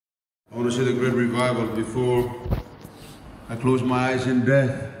want to see the great revival before I close my eyes in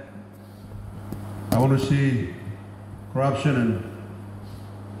death. I want to see corruption and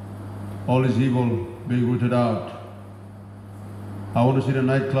all this evil being rooted out. I want to see the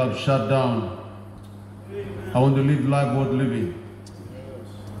nightclubs shut down. I want to live life worth living.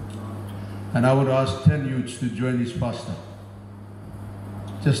 And I want to ask 10 youths to join this pastor.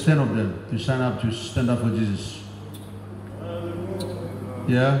 Just 10 of them to sign up to stand up for Jesus.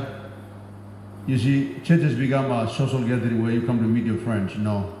 Yeah? You see, church has become a social gathering where you come to meet your friends.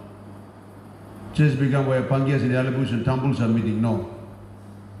 No. Church has become where Pangias and Alibus and Tumbles are meeting. No.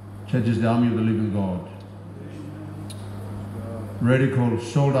 Church is the army of the living God. Radical,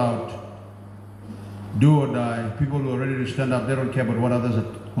 sold out, do or die. People who are ready to stand up, they don't care about what others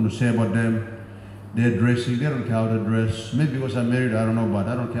are going to say about them. They're dressing, they don't care how they dress. Maybe because I'm married, I don't know, but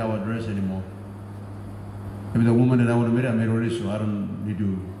I don't care how I dress anymore. Maybe the woman that I want to marry, I'm married already, so I don't need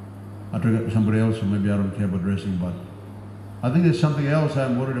to attract somebody else, so maybe I don't care about dressing, but I think there's something else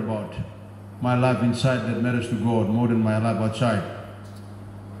I'm worried about. My life inside that matters to God more than my life outside.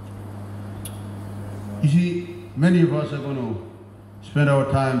 You see, many of us are going to spend our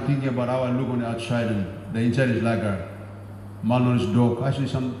time thinking about how I look on the outside, and the inside is like a malnourished dog. I see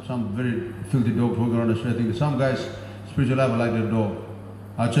some very filthy dogs walking around the street. I think some guys' spiritual life are like their dog.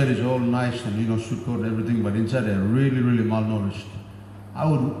 Outside is all nice and suit coat and everything, but inside they're really, really malnourished.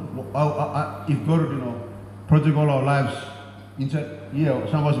 If God would, project all our lives inside,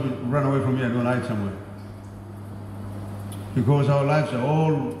 some of us will run away from here and go and hide somewhere. Because our lives are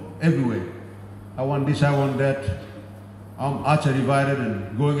all everywhere. I want this, I want that. I'm archer divided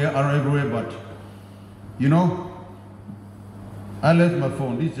and going around everywhere, but I left my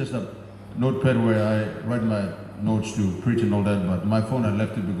phone. This is just a notepad where I write my notes to preach and all that, but my phone I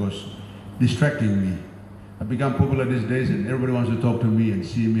left it because distracting me. I become popular these days and everybody wants to talk to me and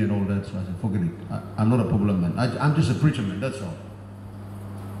see me and all that, so I said, forget it. I'm not a popular man. I'm just a preacher man, that's all.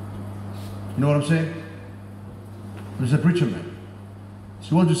 You know what I'm saying? I'm just a preacher man. So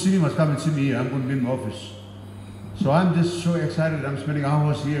you want to see me, must come and see me here. I'm going to be in my office. So I'm just so excited. I'm spending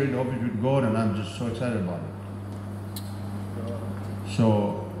hours here in the office with God and I'm just so excited about it.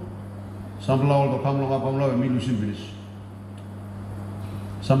 So, some law will come along and me losing finish.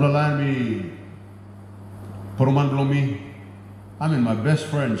 Some line me, Poroman Blomi. I mean, my best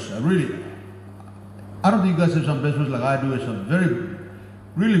friends. I don't think you guys have some best friends like I do. Some very,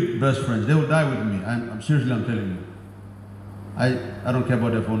 really best friends. They will die with me. I'm seriously, I'm telling you. I don't care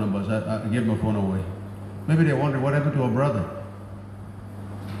about their phone numbers. I gave my phone away. Maybe they wonder what happened to our brother.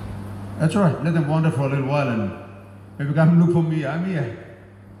 That's all right. Let them wander for a little while and maybe come look for me. I'm here.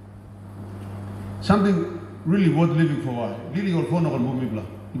 Something really worth living for a while. Lili or phone on move me.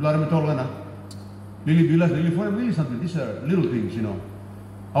 Lili Bilas, Lili for really something. These are little things,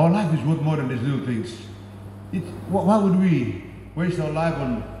 Our life is worth more than these little things. Why would we waste our life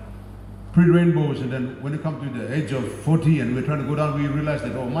on pretty rainbows and then when we come to the age of 40 and we're trying to go down, we realize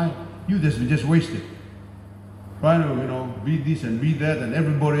that, oh my, we just wasted. Trying to, be this and be that and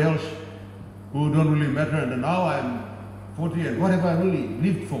everybody else who don't really matter. And then now I'm 40 and what have I really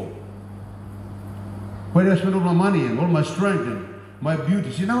lived for? Where did I spend all my money and all my strength and my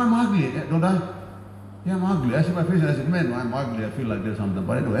beauty? See, now I'm ugly, don't I? Yeah, I'm ugly. I see my face and I said, man, I'm ugly. I feel like there's something.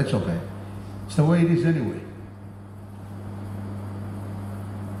 But anyway, that's okay. It's the way it is anyway.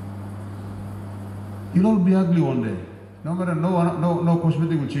 You'll all be ugly one day. No matter, no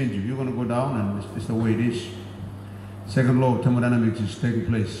cosmetic will change you. You're going to go down and it's the way it is. Second law of thermodynamics is taking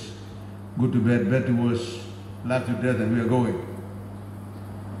place. Good to bad, bad to worse, life to death, and we are going.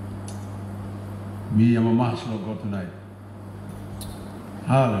 Me, I'm a master of God tonight.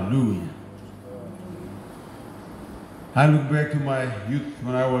 Hallelujah. I look back to my youth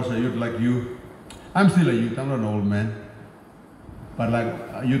when I was a youth like you. I'm still a youth, I'm not an old man. But like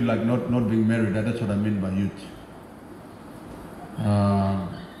a youth like not being married, that's what I mean by youth.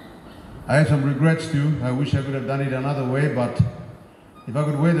 I had some regrets too. I wish I could have done it another way, but if I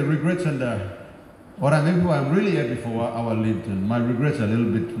could weigh the regrets and what I'm really happy for how I lived, and my regrets are a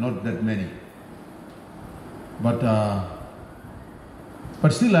little bit, not that many. But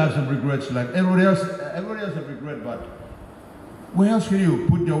still I have some regrets, like everybody else have regret, but where else can you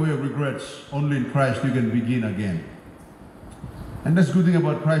put your way of regrets? Only in Christ you can begin again. And that's the good thing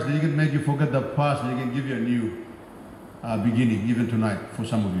about Christ, that He can make you forget the past and He can give you a new beginning, even tonight, for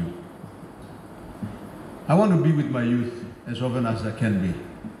some of you. I want to be with my youth as often as I can be,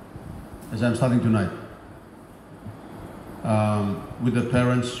 as I'm starting tonight. With the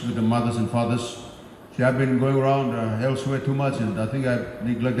parents, with the mothers and fathers. See, I've been going around elsewhere too much, and I think I've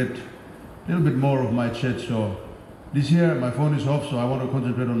neglected a little bit more of my church, so This year my phone is off, so I want to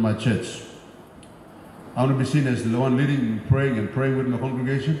concentrate on my church. I want to be seen as the one leading, praying and praying with my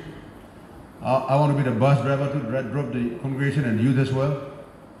congregation. I want to be the bus driver to drop the congregation and youth as well.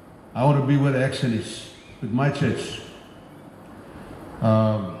 I want to be where the action is with my church.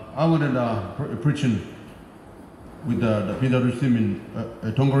 I went preaching with the PNG team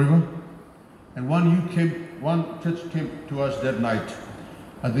in Tonga River, and one church came to us that night.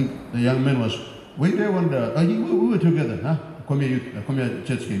 I think the young man was we were together, huh? Come here,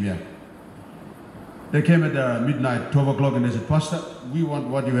 church came here. They came at midnight, 12 o'clock, and they said, Pastor, we want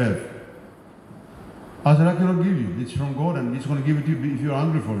what you have. I said, I cannot give you. It's from God, and He's going to give it to you if you're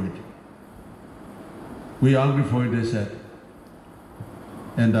hungry for it. We are hungry for it, they said.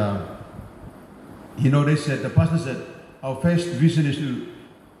 And, they said, the pastor said, our first vision is to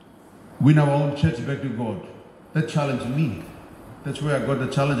win our own church back to God. That challenged me. That's where I got the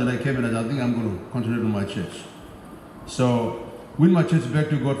challenge, and I came in and I think I'm going to concentrate on my church. So, win my church back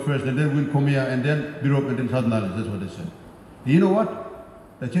to God first, and then win Komia, and then Europe, and then Southern Islands. That's what they said. And you know what?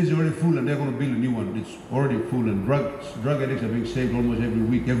 The church is already full, and they're going to build a new one. It's already full, and drug addicts are being saved almost every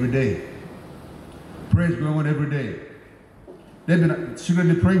week, every day. Prayer is going on every day. They've been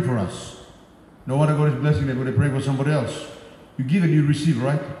secretly praying for us. No wonder God is blessing them when they pray for somebody else. You give and you receive,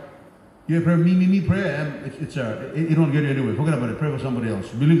 right? You pray, me, prayer. It won't get you anywhere. Forget about it. Pray for somebody else.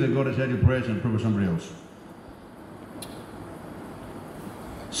 Believe that God has heard your prayers and pray for somebody else.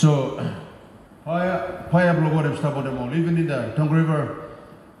 So, fire blow them stop on them all. Even in the Tonga River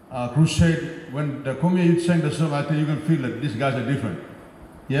crusade, when the Komia youth sang the song, I think you can feel that these guys are different.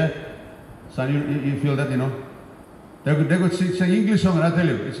 Yeah? Son, you feel that, They could sing English song, and I tell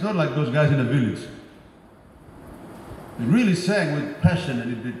you, it's not like those guys in the village. They really sang with passion,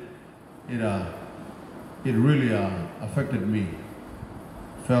 and it really affected me.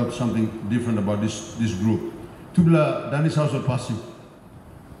 Felt something different about this group. Tubla Danis house of passing.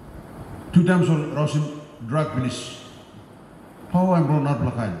 2 times on Rosin drug finish. How I'm grown up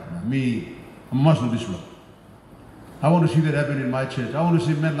like me, I must do this one. I want to see that happen in my church. I want to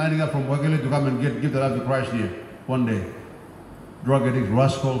see men lining up from Wagale to come and give their life to Christ here one day. Drug addicts,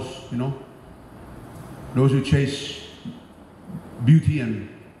 rascals, those who chase beauty and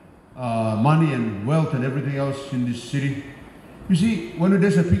money and wealth and everything else in this city. You see, when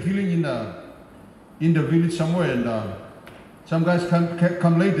there's a pig killing in the village somewhere, and some guys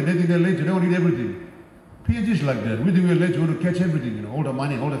come late, and they think they're late, they don't need everything. PNG is like that. We think we're late, we want to catch everything, all the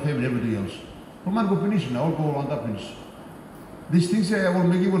money, all the fame, and everything else. Come go finish now, all go on that finish. These things say, I will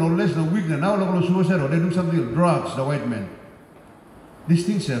make even or less than a week, now they're going to suicide, or they do something, drugs, the white men. These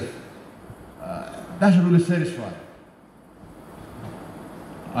things have, doesn't really satisfy.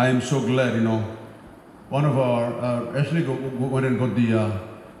 I am so glad, one of our, actually went and got the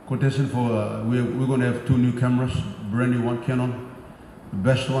quotation for, we're going to have 2 new cameras, brand new one, Canon, the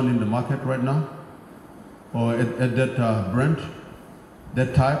best one in the market right now, or at that brand,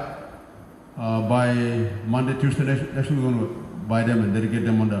 that type, by Monday, Tuesday, next week we're going to buy them and dedicate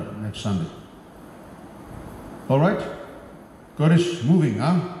them on the next Sunday. All right? God is moving,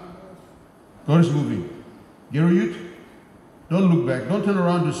 huh? God is moving. Gerehu youth, don't look back. Don't turn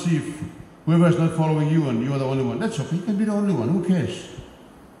around to see if whoever is not following you and you are the only one. That's okay. You can be the only one. Who cares?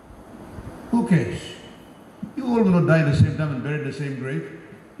 Who cares? You all will not die at the same time and buried in the same grave.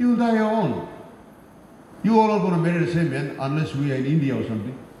 You will die your own. You all are going to marry the same man unless we are in India or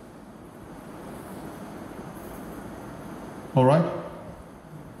something. All right?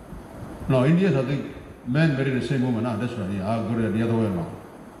 No, Indians, I think, men marry the same woman. That's right. Yeah, I'll go the other way around.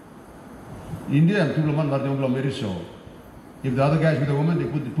 India, marry so. If the other guy is with a woman, they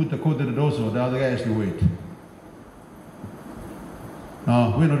put the coat at the door, so the other guy has to wait.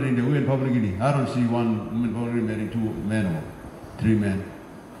 No, we're not in India. We're in Papua New Guinea. I don't see one woman probably marrying 2 men or 3 men.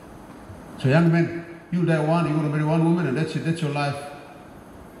 So young men, you die one, you're going to marry 1 woman, and that's it. That's your life.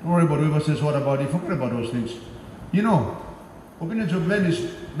 Don't worry about whoever says what about you. Forget about those things. Opinions of men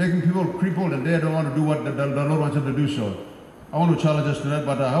is making people crippled, and they don't want to do what the Lord wants them to do. So I want to challenge us tonight,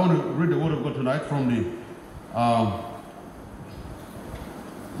 but I want to read the Word of God tonight from the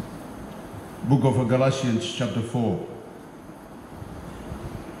book of Galatians chapter 4.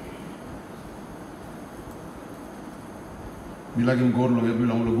 Bilagim God long every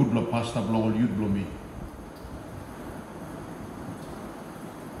long good blow past up long youth blow me.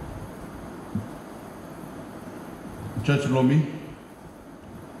 Church blow me.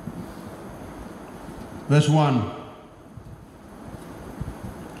 Verse 1.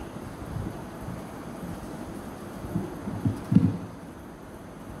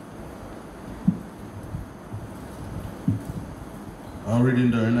 I'll read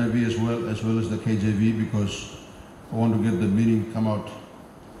in the NIV as well as the KJV, because I want to get the meaning come out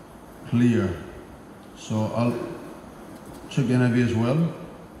clear. So I'll check NIV as well.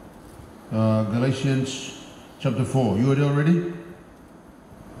 Galatians chapter 4. You already?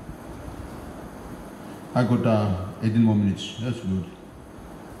 I got 18 more minutes. That's good.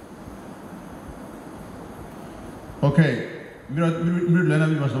 Okay. After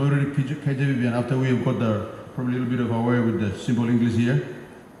we have got probably a little bit of our way with the simple English here.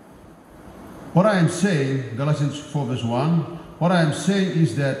 What I am saying, Galatians 4 verse 1, what I am saying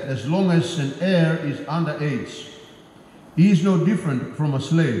is that as long as an heir is underage, he is no different from a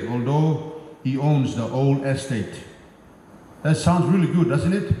slave, although he owns the whole estate. That sounds really good,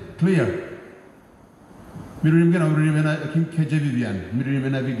 doesn't it? Clear.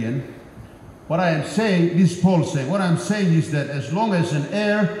 What I am saying, this is Paul saying, what I am saying is that as long as an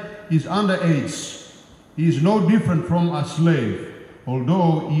heir is underage, he is no different from a slave,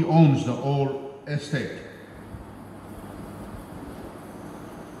 although he owns the whole estate.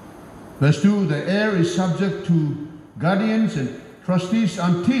 Verse 2, the heir is subject to guardians and trustees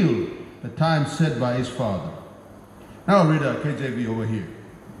until the time set by his father. Now I'll read a KJV over here,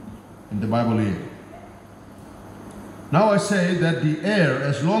 in the Bible here. Now I say that the heir,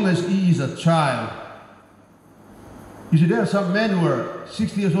 as long as he is a child, you see, there are some men who are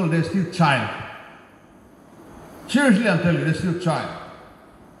 60 years old, they're still child. Seriously, I'm telling you, they're still child.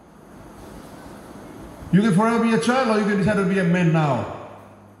 You can forever be a child, or you can decide to be a man now.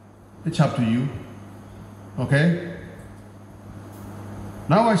 It's up to you. Okay?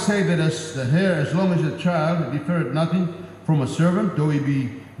 Now I say that as the heir, as long as a child, deferred nothing from a servant, though he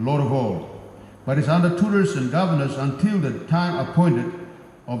be Lord of all, but is under tutors and governors until the time appointed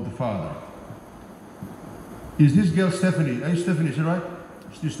of the father. Is this girl Stephanie? Are you Stephanie, is it right?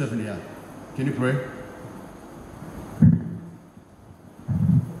 Still Stephanie, yeah. Can you pray?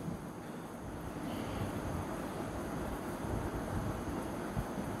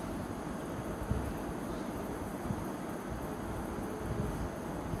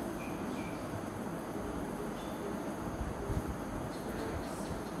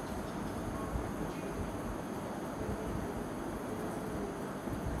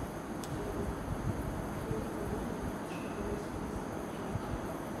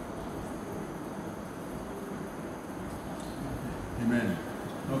 Amen.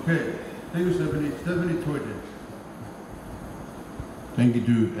 Okay. Thank you, Stephanie. Stephanie Toyte. Thank you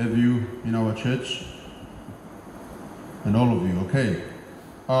to every you in our church and all of you. Okay.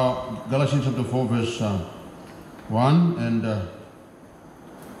 Galatians chapter 4 verse 1 and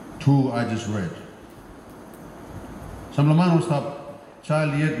 2 I just read. Some laman stop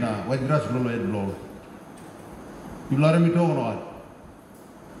child yet na white grass blow yet blow. You learn me to know.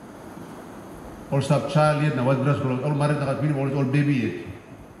 All stop child yet na white grass blow. All married na katpini all baby yet.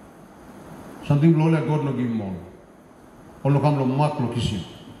 Something blow like God no give him all. All come lo mat lo kissing.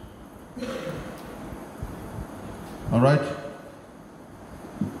 All right.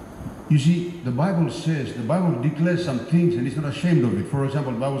 You see, the Bible says, the Bible declares some things and it's not ashamed of it. For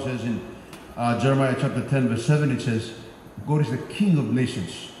example, the Bible says in Jeremiah chapter 10 verse 7, it says, God is the King of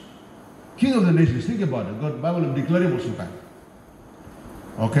nations. King of the nations, think about it. God, Bible is declaring what some.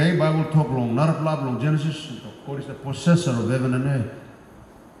 Okay, Bible talk long, not a long Genesis. God is the possessor of heaven and earth.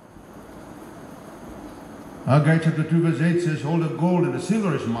 Haggai chapter 2 verse 8 says, all the gold and the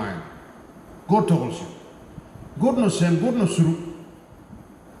silver is mine. God tells you. God knows him, God knows through.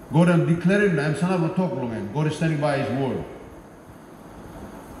 God am declaring, I am son of a talk long. God is standing by his word.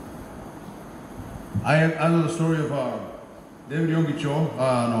 I know the story of David Yonggi-cho.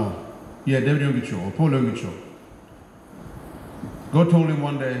 David Yonggi-cho, or Paul Yonggi-cho. God told him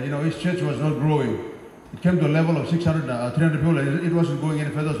one day, you know, his church was not growing. It came to a level of 300 people. It wasn't going any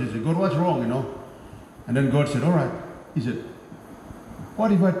further. So he said, God, what's wrong, you know? And then God said, all right. He said,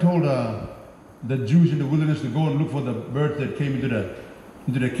 what if I told the Jews in the wilderness to go and look for the birds that came into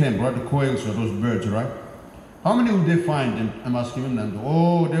the camp, right? The quails or those birds, right? How many would they find? And I'm asking him then,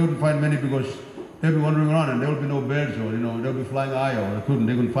 oh, they wouldn't find many because they'll be wandering around and there would be no birds or, you know, they'll be flying high or they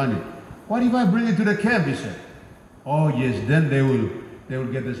couldn't find it. What if I bring it to the camp, he said. Oh yes, then they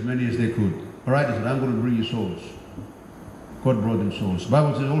will get as many as they could. All right, he said, I'm going to bring you souls. God brought them souls. The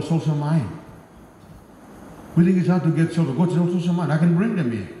Bible says all souls are mine. We think it's hard to get souls. God says all souls are mine. I can bring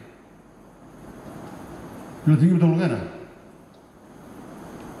them here. You think of it.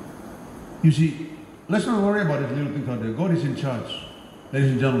 You see, let's not worry about these little things out there. God is in charge.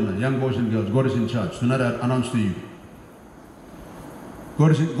 Ladies and gentlemen, young boys and girls, God is in charge. Tonight I announce to you.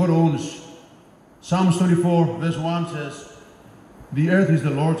 God owns. Psalms 24 verse 1 says, the earth is the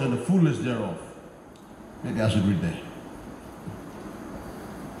Lord's and the fullness thereof. Maybe I should read there.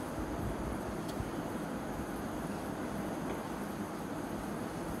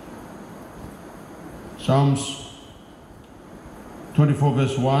 Psalms 24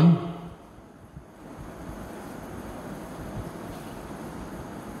 verse 1.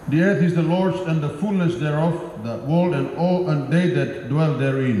 The earth is the Lord's and the fullness thereof, the world and all and they that dwell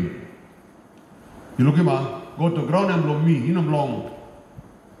therein. You look him up, go to ground and blow me, in a long.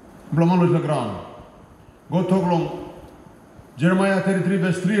 Blow on the ground. Go to long. Jeremiah 33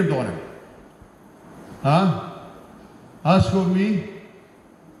 verse 3 of the one. Ask of me,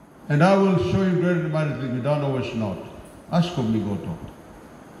 and I will show you greater and mighty things thou knowest not. Ask of me, go talk.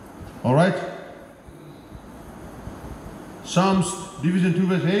 All right? Psalms Division 2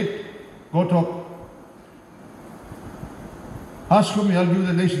 verse 8, go talk. Ask of me, I'll give you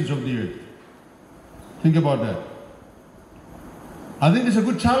the nations of the earth. Think about that. I think it's a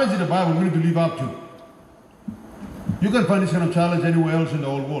good challenge in the Bible we need to live up to. You can find this kind of challenge anywhere else in the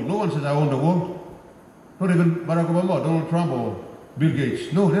whole world. No one says, I own the world. Not even Barack Obama, Donald Trump, or Bill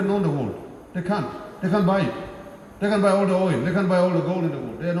Gates. No, they don't own the world. They can't. They can't buy it. They can buy all the oil. They can buy all the gold in the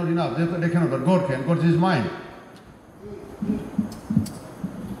world. They are not enough. They cannot, but God can. God is mine.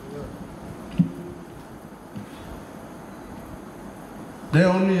 They're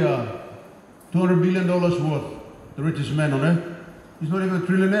only $200 billion worth, the richest man on earth. He's not even a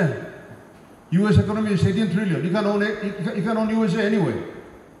trillionaire. U.S. economy is 18 trillion. You can't own it. You can't own USA anyway.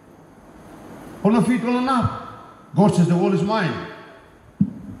 Hold on feet, hold on up. God says the world is mine.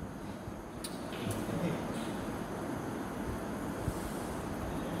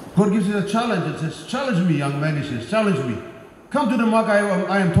 God gives us a challenge and says, challenge me, young man, he says, challenge me. Come to the mark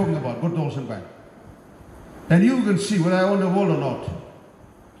I am talking about, God told somebody. And you can see whether I own the world or not.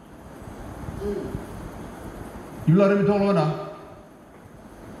 You let me told now?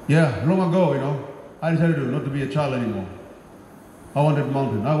 Yeah, long ago, you know, I decided not to be a child anymore. I want that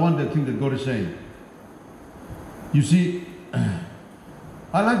mountain. I want that thing that God is saying. You see,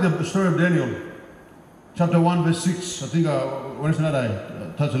 I like the story of Daniel. Chapter 1, verse 6. I think Wednesday night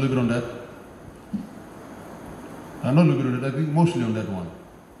I touched a little bit on that. Not a little bit on that, I think mostly on that one.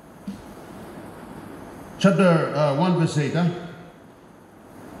 Chapter 1, verse 8.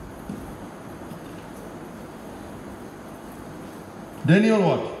 Daniel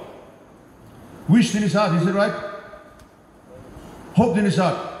what? Wished in his heart, is it right? Hoped in his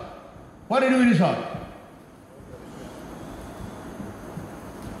heart. What did he do in his heart?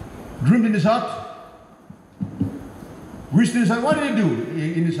 Dreamed in his heart? Wished in his heart. What did he do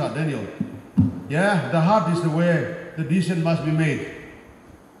in his heart, Daniel? Yeah, the heart is the way the decision must be made.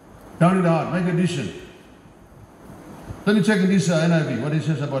 Down in the heart, make a decision. Let me check in this NIV, what it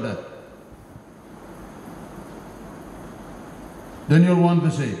says about that. Daniel 1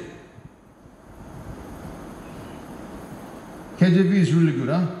 verse 8. KJV is really good,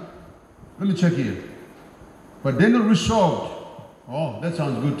 huh? Let me check here. But Daniel resolved. Oh, that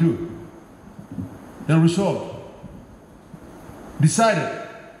sounds good too. Then resolved. Decided.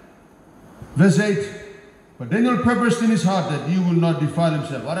 Verse 8. But Daniel purposed in his heart that he will not defile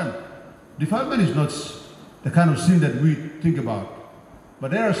himself. Defilement is not the kind of sin that we think about.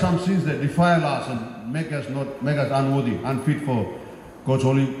 But there are some sins that defile us and make us unworthy, unfit for God's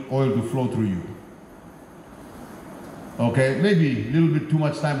holy oil to flow through you. Okay, maybe a little bit too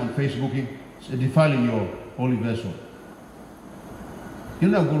much time on Facebooking, defiling your holy vessel.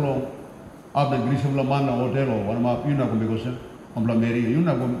 You're not going to up the grease of Lamana hotel or one up, you're not going to go on Blameria, you're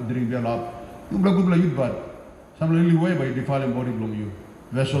not going to drink beer up. You blow good you but some really way by defiling body blow you.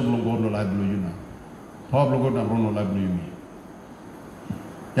 Vessel blow God no life blow you now. Power blow God no life blow you.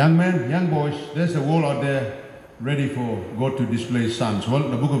 Young men, young boys, there's a world out there ready for God to display His sons. Well,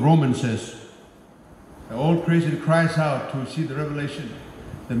 the book of Romans says, the old creation cries out to see the revelation,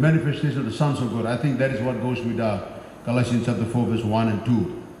 the manifestation of the sons of God. I think that is what goes with Galatians chapter 4, verse 1 and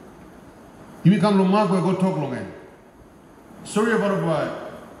 2. You become Lomak where God talk long end. Story of one of my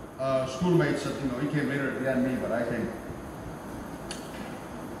schoolmates, he came later than me, but I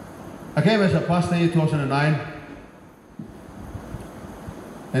came as a pastor in 2009.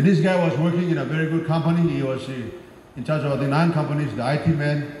 And this guy was working in a very good company. He was in charge of the 9 companies, the IT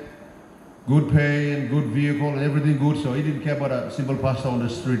man, good pay and good vehicle and everything good. So he didn't care about a simple pastor on the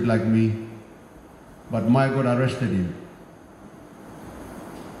street like me. But my God arrested him.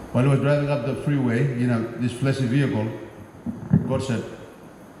 While he was driving up the freeway, this fleshy vehicle, God said,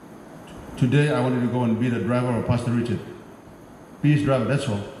 today I want you to go and be the driver of Pastor Richard. Be his driver, that's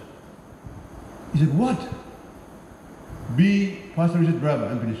all. He said, what? Be Pastor Richard's driver,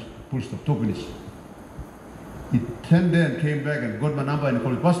 and finished. Full stop, top finish. He turned there and came back and got my number and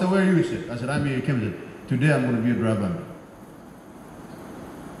called me. Pastor, where are you? He said. I said, I'm here. He came and said, today I'm going to be a driver.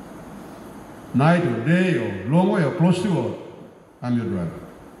 Night or day or long way or close to, or I'm your driver.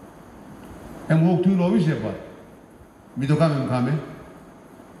 And walk to Lovis, but Midokam Kame.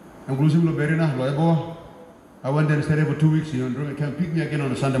 And Glusim Loberina, Loebo. I went there and stayed there for 2 weeks. You can pick me again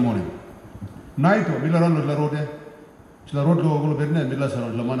on a Sunday morning. Night or Milaron with La Rote. La Rote go Berna,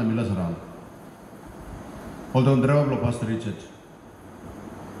 Milasaran, Lamana Milasaran. Although Drablo Pastor Richard.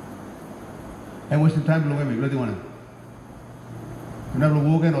 And wasting time below me, bloody one. When I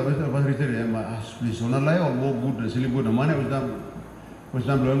walk in or Pastor Richard, I asked, please, on a lie or walk good, silly good. The money was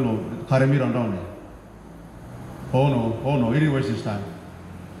done below, Karamir on down. Oh no, it didn't waste his time.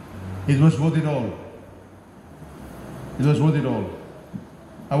 It was worth it all. It was worth it all.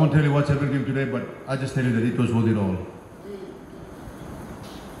 I won't tell you what's happened to him today, but I just tell you that it was worth it all.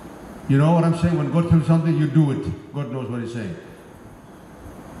 You know what I'm saying? When God tells you something, you do it. God knows what He's saying.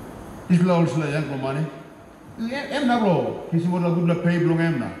 Isla also young money. Em na bro. Kisi mo na good pay belong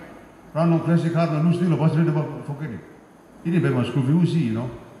em na. Run on classic car na nusti lo pas read about forget it. It didn't pay my school fee, you know.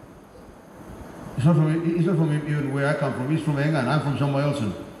 It's not from even where I come from. He's from England. I'm from somewhere else.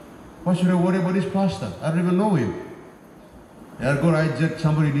 Why should I worry about this pastor? I don't even know him. God, I said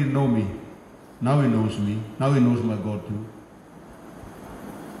somebody didn't know me. Now he knows me. Now he knows my God too.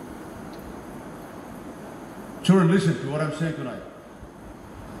 Children, listen to what I'm saying tonight.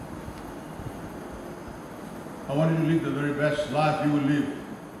 I want you to live the very best life you will live.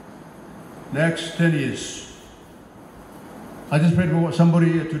 Next 10 years. I just prayed for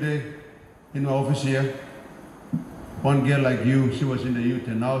somebody here today in my office here. One girl like you, she was in the youth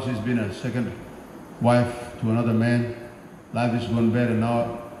and now she's been a second wife to another man. Life is going bad and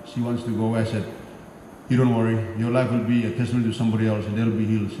now she wants to go. I said, you don't worry, your life will be a testimony to somebody else and they'll be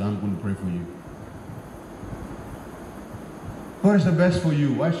healed, so I'm going to pray for you. What is the best for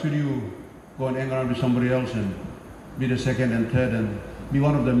you? Why should you go and hang around with somebody else and be the second and third and be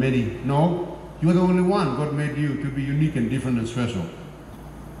one of the many? No, you're the only one. God made you to be unique and different and special.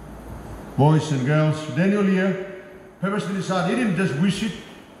 Boys and girls, Daniel here, purposely decided, he didn't just wish it.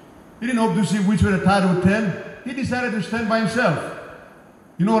 He didn't hope to see which way the tide would turn. He decided to stand by himself.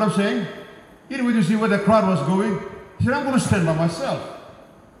 You know what I'm saying? He didn't wait to see where the crowd was going. He said, I'm going to stand by myself.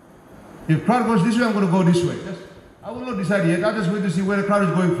 If crowd goes this way, I'm going to go this way. I will not decide yet. I'll just wait to see where the crowd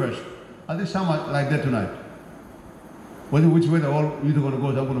is going first. I think some are like that tonight. Whether which way they're all either going to go,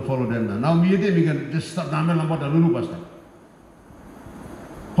 I'm going to follow them now. Now, me and them, we can just start down about the Lulu Pastor.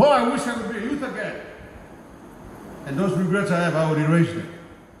 Oh, I wish I could be a youth again. And those regrets I have, I would erase them.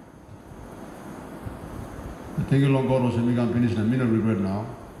 I think along God was saying, I'm finished and me no regret now.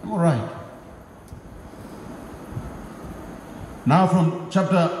 I'm all right. Now from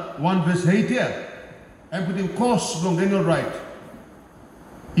chapter 1 verse 8 here, and put him course along Daniel right.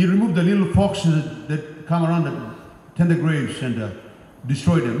 He removed the little foxes that come around the tender graves and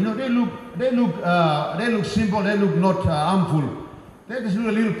destroyed them. You know, they look simple, they look not harmful. They just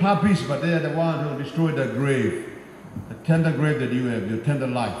look little puppies, but they are the ones who destroyed the grave. The tender grave that you have, your tender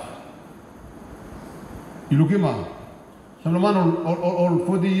life. You look him up. Some of them all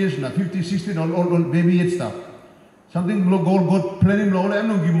 40 years now, 50, 60, all baby yet stuff. Something God planning, all I'm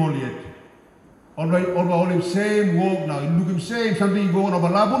not give more yet. All him same walk now. You look him same, something you go on over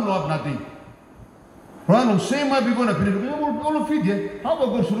labun, no nothing. Run same might be going to finish. All feed yet. How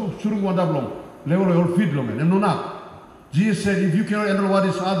about go through one long? Level all feed long and no not. Jesus said, if you cannot handle what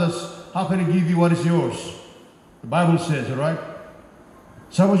is others, how can he give you what is yours? The Bible says, all right?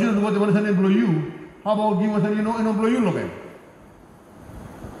 Suppose you don't know what they want to blow you. How about give what you know and don't blow you again?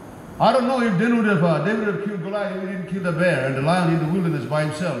 I don't know if David would have killed Goliath if he didn't kill the bear and the lion in the wilderness by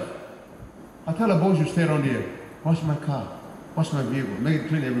himself. I tell a boss you stay around here, wash my car, wash my vehicle, make it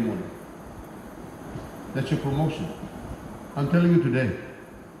clean every morning. That's your promotion. I'm telling you today,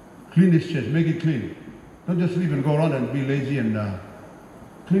 clean this church, make it clean. Don't just leave and go around and be lazy and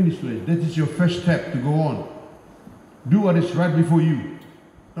clean this place. That is your first step to go on. Do what is right before you.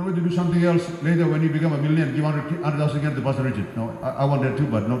 Don't wait to do something else later when you become a millionaire, give 100,000 again to Pastor Richard. No, I want that too,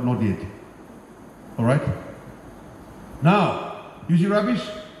 but not yet. All right? Now, you see rubbish?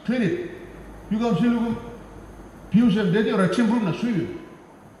 Clean it. You go see, look, pews and dirty or a chimroom na sweep.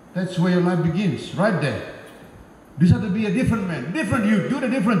 That's where your life begins, right there. This has to be a different man, different you, do the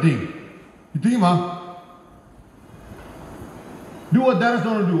different thing. You think, ma? Do what Dad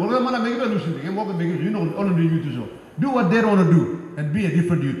want to do. All man make it a lucid thing. I'm walking make it. You know, all of the youth so. Do what they want to do and be a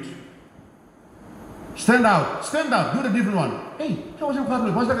different youth. Stand out, do the different one. Hey, what's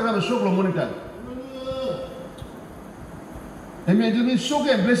the show morning time? I mean, it means show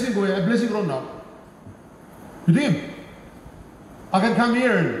and blessing go, a blessing ground now. You think? I can come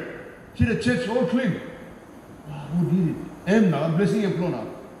here and see the church all clean. Wow, who did it? I'm now, blessing and flow now.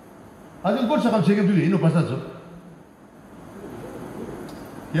 I think God's come second to you, Pastor.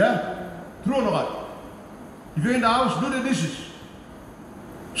 Yeah? Through no God. If you're in the house, do the dishes.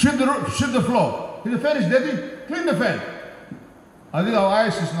 Sweep the floor. If the fan is dirty, clean the fan. I think our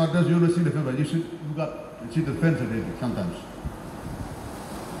eyes is not just you don't see the fan, but you see the fans are dirty sometimes.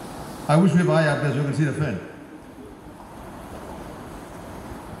 I wish we have eye up there so you can see the fan.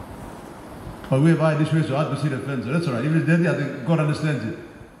 But we have eye this way so hard to see the fan, so that's all right. If it's dirty, I think God understands it.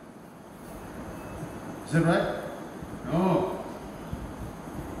 Is that right? No.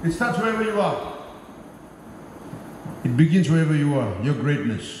 It starts wherever you are. It begins wherever you are. Your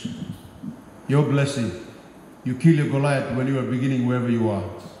greatness, your blessing. You kill your Goliath when you are beginning wherever you are.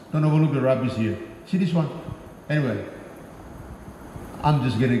 Don't overlook the rubbish here. See this one? Anyway, I'm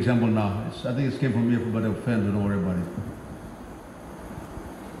just getting an example now. I think it came from here, but the fans, don't worry about it.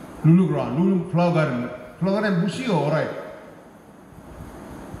 Lulu ground, Lulu flower garden. Flower garden bushy, all right.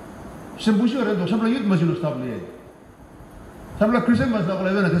 Some bushy or some youth must stop there. Some like Christian must not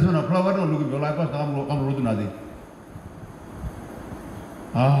live in a flower garden. Look at your life, I'm looking at it.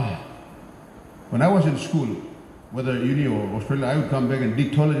 When I was in school, whether uni or Australia, I would come back and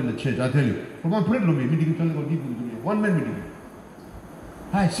dig toilet in the church. I tell you, come on, pray to me, digging toilet or give it to me. 1 man meeting.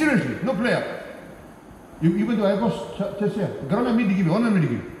 Hi, seriously, no player. Even though I was church here, ground me digging, 1 man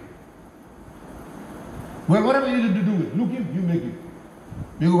meeting. Well, whatever you need to do it, look him, you make it.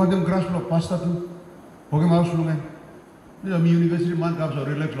 You go them grass block, pasta too. Okay, mouse lungan. You know, me university man comes or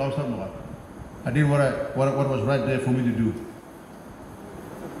relax last time. I did what was right there for me to do.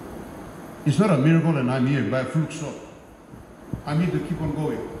 It's not a miracle and I'm here by a fluke sort. I need to keep on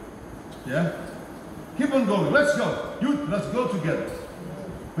going. Yeah? Keep on going. Let's go. Youth, let's go together.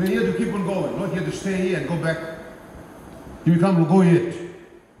 We're here to keep on going. Not here to stay here and go back. You can't go yet.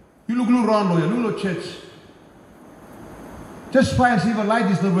 You look around, lawyer. Look at church. Just try and see if a light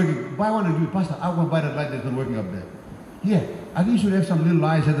is not working. Buy one and do it. Pastor, I want to buy that light that's not working up there. Yeah. I think you should have some little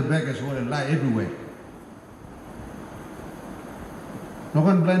lights at the back as well and light everywhere. No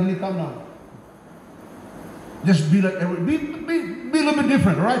one blindly come now. Just be like be a little bit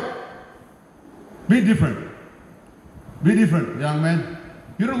different, right? Be different. Be different, young man.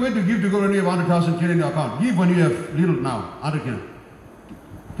 You don't wait to give to God when you have 100,000 in your account. Give when you have little now. 100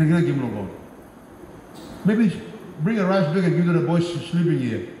 Can you give no God? Maybe bring a rice bag and give to the boys sleeping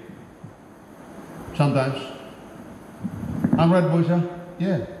here. Sometimes. I'm right, boys, huh?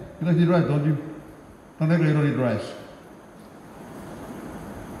 Yeah. You guys need rice, don't you? Don't act like you don't need rice.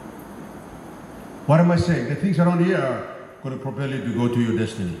 What am I saying? The things around here are going to propel you to go to your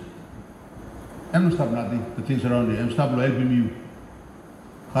destiny. I'm not stopping nothing. The things around here. I'm stopping helping you.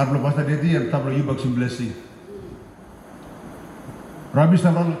 Karlo pastor dedi, I'm stopping you bucks in blessing. Rabbi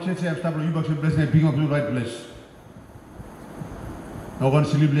stop around the church, I'm stopping you bucks in blessing and picking up the right place. No one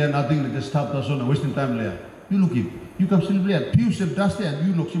sleep there, nothing. They just stop us on wasting time there. You look him. You come sleep there, pews and dusty, and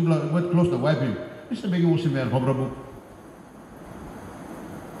you look similar, wet close to wipe him. It's a big ocean man, Hobrabu.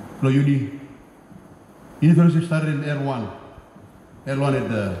 No, University started in L1 at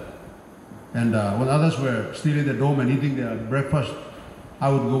the, and when others were still in the dome and eating their breakfast, I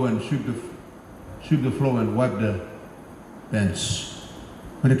would go and sweep the floor and wipe the bench.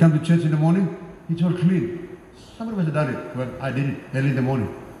 When they come to church in the morning, it's all clean. Somebody must have done it, but I did it early in the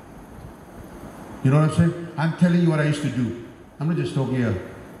morning. You know what I'm saying? I'm telling you what I used to do. I'm not just talking here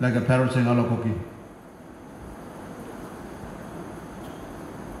like a parrot saying "Hello, cookie."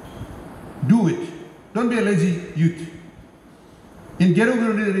 Do it. Don't be a lazy youth. In Gerehu, we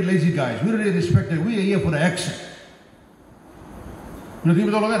don't need any lazy guys. We don't need respected. We are here for the action. You think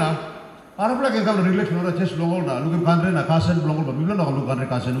about it, Arab like can come to relax, not just long now. Look at country, na kasan, long but we don't know look country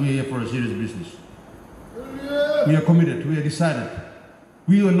kasan. We are here for a serious business. We are committed. We are decided.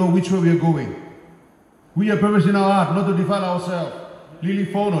 We will know which way we are going. We have purpose in our heart, not to defile ourselves. Lily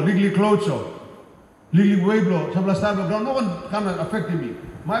phono, legally clothes, legally weiblo, some last time no one can affect me.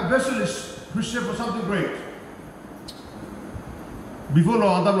 My vessel is preserved for something great. Before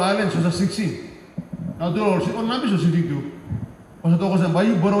law, Antabla Islands was a 16. Now, do all on Nambis was 62. Also, talk about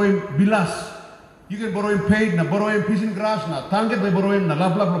you borrowing bilas. You can borrow him paid, na borrow him piece in grass, na target by borrow him, na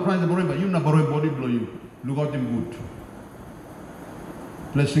love price borrow him, but you na borrow him body blow you. Look out him good.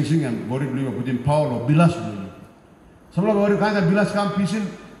 Plus sing and body blow put him power or bilas blow you. Some of our kind of bilas come piece in,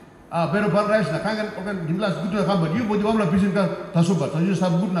 better paradise, na kind of bilas good to come, but you put the piece in tasuba, so you just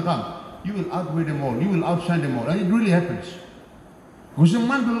have good na come. You will outweigh them all. You will outshine them all. And it really happens. Because the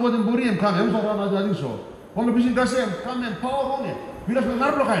man will go and body and come. I think so. When the business does come and power on it. We don't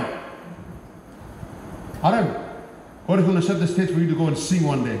have a kind. Aram, God is going to set the stage for you to go and sing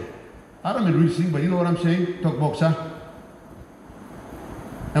one day. I don't mean really sing, but you know what I'm saying? Talk box, huh?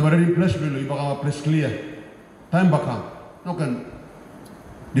 And but in place, you become a place clear. Time back. No can.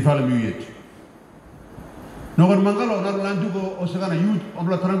 defile mu yet. No kon mangalo na landu ko o sakana youth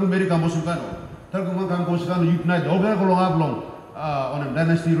obla tarangu America mo sukano. Tarangu mangkang ko sakano youth night. Obla ko long on a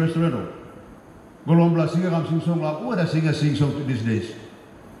dynasty restaurant. Golombla singa kam sing song la. What a singer sing song these days.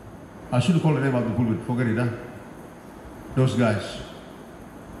 I should call the name of the pulpit. Forget it, huh? Those guys.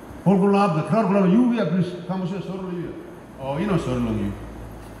 All go love the crowd. Go you here, please. Come say sorry you. Oh, you know sorry long you.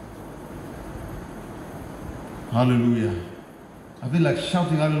 Hallelujah. I feel like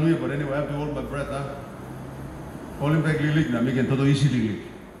shouting hallelujah, but anyway, I have to hold my breath, huh? Holding back lilik na, making todo easy lilik.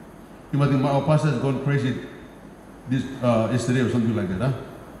 You might think our pastor has gone crazy this yesterday or something like that, huh?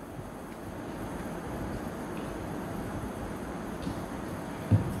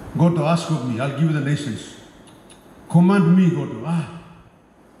 God to ask of me, I'll give you the nations. Command me, God to.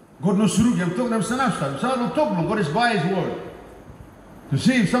 God knows through I'm talking, I'm sanafstam. So I'm talking, God is by His word. To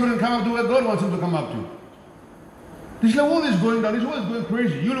see if somebody can come up to where God wants him to come up to. This world is going down, this world is going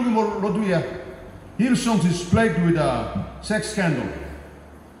crazy. You look at Rotuya. Hillsongs is plagued with sex scandal.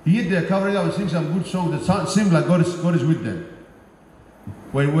 Yet they're covering up and sing some good songs that seem like God is with them.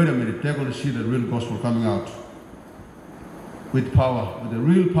 Wait a minute, they're going to see the real gospel coming out. With power, with the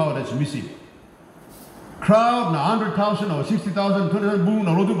real power that's missing. Crowd, now 100,000 or 60,000, 20,000, boom,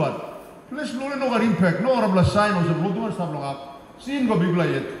 na rodu bat. Let's no impact, no rabla sign or some rodu and stuff like that. Seen go big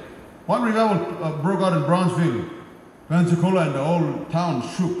yet. One revival broke out in Brownsville, Pensacola, and the whole town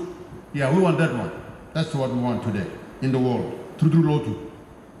shook. Yeah, we want that one. That's what we want today in the world. Through Lotu.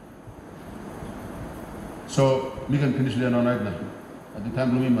 So we can finish there now night now. At the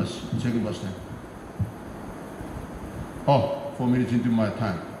time we must check it first time. Oh, 4 minutes into my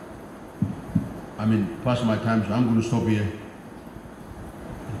time. I mean, past my time, so I'm going to stop here.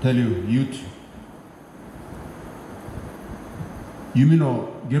 I tell you, youth, you mean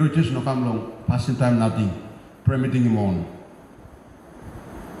no Gerehu church no come long, passing time nothing, permitting him on.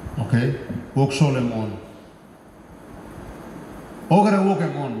 Okay? Walk soul him on. All gotta walk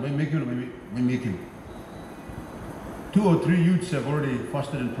him on, we make him. 2 or 3 youths have already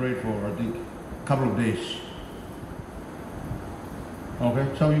fasted and prayed for, I think, a couple of days. Okay,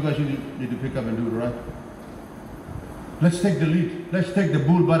 some of you guys need to pick up and do it, right? Let's take the lead. Let's take the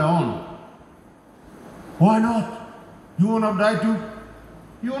bull by the horn. Why not? You want to die too?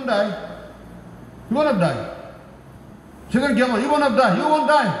 You won't die. You won't die. Second Gamma, you won't die. You won't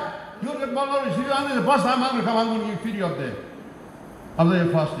die. You won't get malnourished. If you're hungry, the first time I'm hungry, come, I'm going to feed you up there. After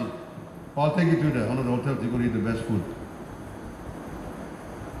you're fasting. I'll take you to the hotel to go eat the best food.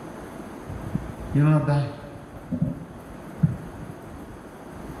 You don't die.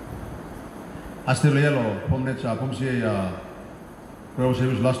 Astelelo, pomnetsa, pomsie ya, kau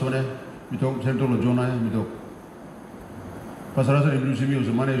service last one, mitok sentolo Jonah, mitok. Pasarasa ibu simi,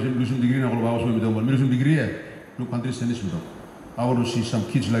 usumane ibu degree na kalau bawa semua mitok, ibu degree ya, look country tennis mitok. I want to see some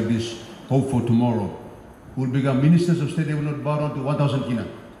kids like this, hope for tomorrow, who will become ministers of state. They will not bow down to 1,000 kina.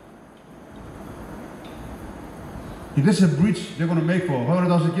 If there's a bridge they're going to make for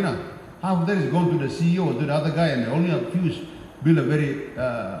 100,000 kina, half of that is going to the CEO or to the other guy, and only a few build a very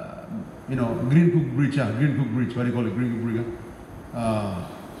green cook bridge, what do you call it, green cook bridge?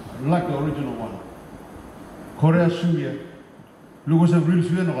 Like the original one. Korea Suya. Look what's a real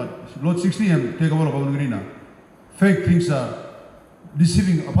Suya, Lord 60 and take over of Papua New Guinea. Fake things are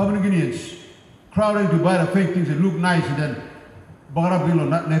deceiving Papua New Guineans, crowding to buy the fake things that look nice and then Bagara bill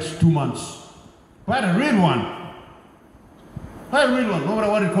on next 2 months. Buy the real one. Buy a real one, no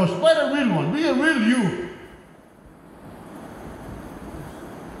matter what it costs. Buy the real one. Be a real you.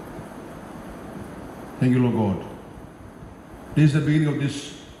 Thank you, Lord God. This is the beginning of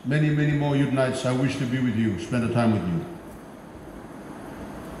this many, many more youth nights. I wish to be with you, spend the time with you.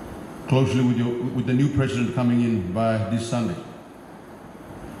 Closely with the new president coming in by this Sunday.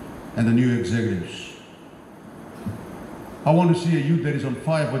 And the new executives. I want to see a youth that is on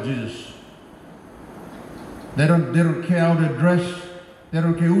fire for Jesus. They don't care how they dress. They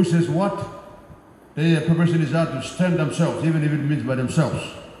don't care who says what. Their purpose is out to stand themselves, even if it means by themselves.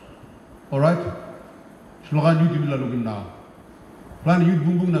 All right? Slogan youth bila looking now. Plan youth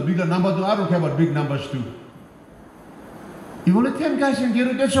boom boom na bigger number too. I don't care about big numbers too. If only 10 guys in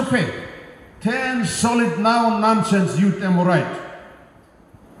Gerehu, that's okay. 10 solid now nonsense youth, am I right?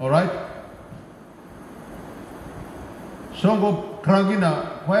 All right? So go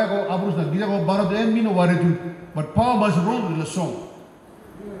krangina, why go abrus na gida go barat mino waritu, but power must run in the song.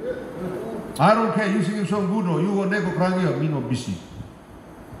 I don't care. You sing a song good or you go neko krangi or mino busy.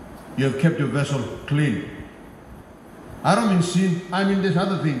 You have kept your vessel clean. I don't mean sin, I mean there's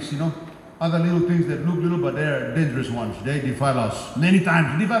other things, other little things that look little but they're dangerous ones. They defile us many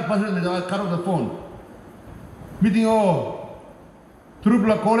times. 25% they cut off the phone. Meeting Through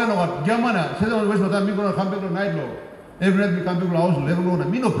black collar or what? Jamana. Says on West Matam, me gonna come back to night law. Every night we come back to house, 11 o'clock.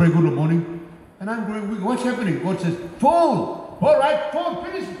 Me no pray good in the morning. And I'm going, what's happening? God says, fall. All right, fall,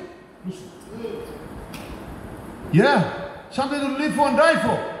 finish. Yeah, something to live for and die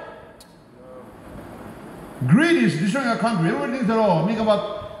for. Greed is destroying our country. Everyone thinks that, oh, me come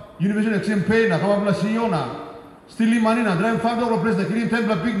up University of Champagne, come up La Siona, stealing money, driving $5 place, killing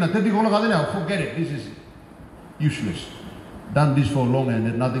 10 pig, 30 $30. Forget it. This is useless. Done this for long and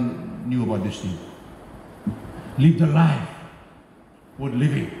there's nothing new about this thing. Live the life worth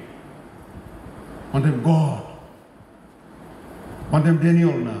living. Want them God. Want them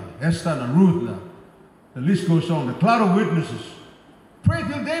Daniel, Esther, Ruth. The list goes on. The cloud of witnesses. Pray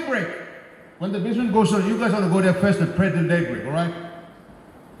till daybreak. When the basement goes on, you guys want to go there first and pray till daybreak, all right?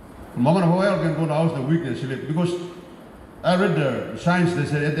 Mama and Hoel can go to the house the weekend sleep. Because I read the science, they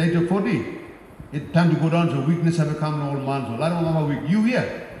said at the age of 40, it's time to go down, so weakness have become an old man. So I don't know how weak. You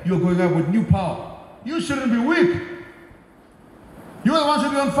here, you're going up with new power. You shouldn't be weak. You're the ones who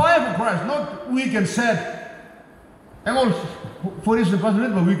be on fire for Christ, not weak and sad. And all, for this, the person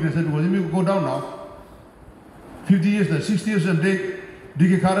is my weakness. It was, you go down now. 50 years now, 60 years and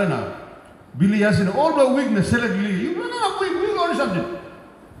Digi Karana. Billy Yasin, all the weakness, selectively. You're not weak, you learn something.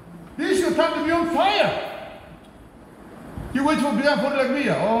 This is your time to be on fire. You wait for Bia for like me.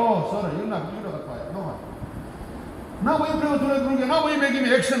 Oh, sorry, you're not on fire. No. Now when you pray to the group, now when you making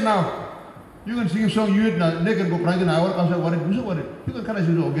me action now. You can sing a song, you naked go crying, and I will come say, what it? You can kind of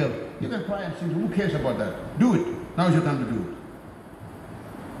sing, oh girl. You can cry and sing, who cares about that? Do it. Now is your time to do it.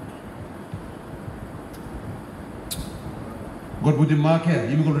 God put the mark here,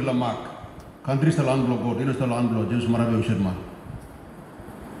 you go to the mark. Country is the land blow God, it is the land blow, James Marabe Ushedman.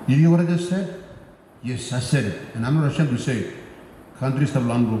 You hear what I just said? Yes, I said it, and I'm not ashamed to say it. Country is the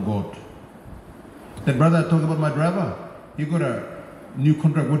land blow God. That brother I talked about my driver, he got a new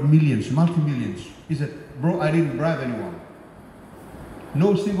contract worth millions, multi-millions. He said, bro, I didn't bribe anyone.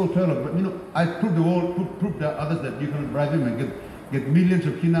 No single fellow, but I proved the world, proved the others that you can bribe him and get millions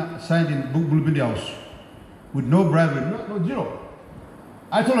of kina signed in Bulbindi house. With no bribery, no zero.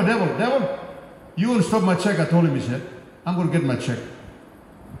 I told the devil, you will stop my check. I told him, he said, I'm going to get my check.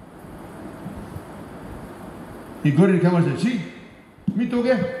 He got in the camera and said, see, me too,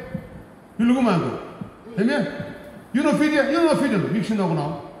 okay? You look at me, hey, you don't feed you don't feed them. Mixing over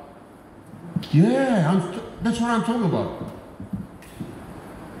now. Yeah, that's what I'm talking about.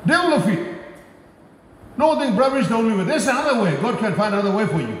 Devil of feed. No think bribery is the only way. There's another way. God can find another way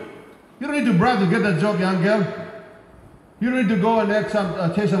for you. You don't need to bribe to get that job, young girl. You don't need to go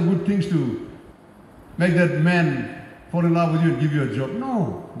and say some good things to make that man fall in love with you and give you a job.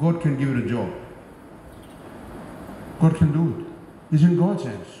 No, God can give you a job. God can do it. It's in God's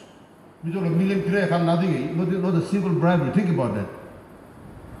hands. We told a million today, I have nothing, not a single bribery. Think about that.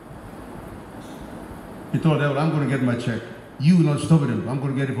 He told the devil, I'm going to get my check. You will not stop it. I'm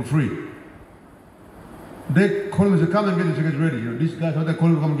going to get it for free. They call him and say, come and get the check ready. These guys, they call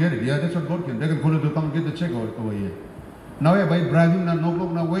him to come and get it. Yeah, that's what God can. They can call him to come and get the check over here. Now, yeah, by bribing, now no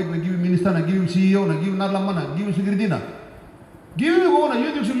clock, now wait, now give him minister, now give him CEO, now give him Narlaman, now give him security. Give him a go, now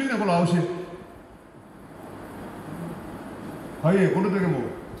you do something for house. Hey, go to the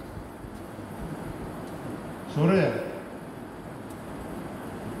game. Sorry.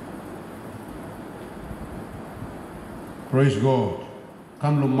 Praise God.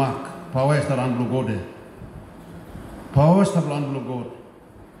 Come to Mark. Power is the land of God. Power is the land of God.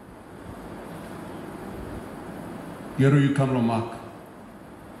 Gerehu, you come to Mark.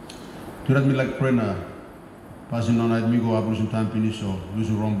 To let me like prayer. Passing on, I me go ablution time finish, so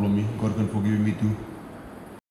lose wrong blow me. God can forgive me too.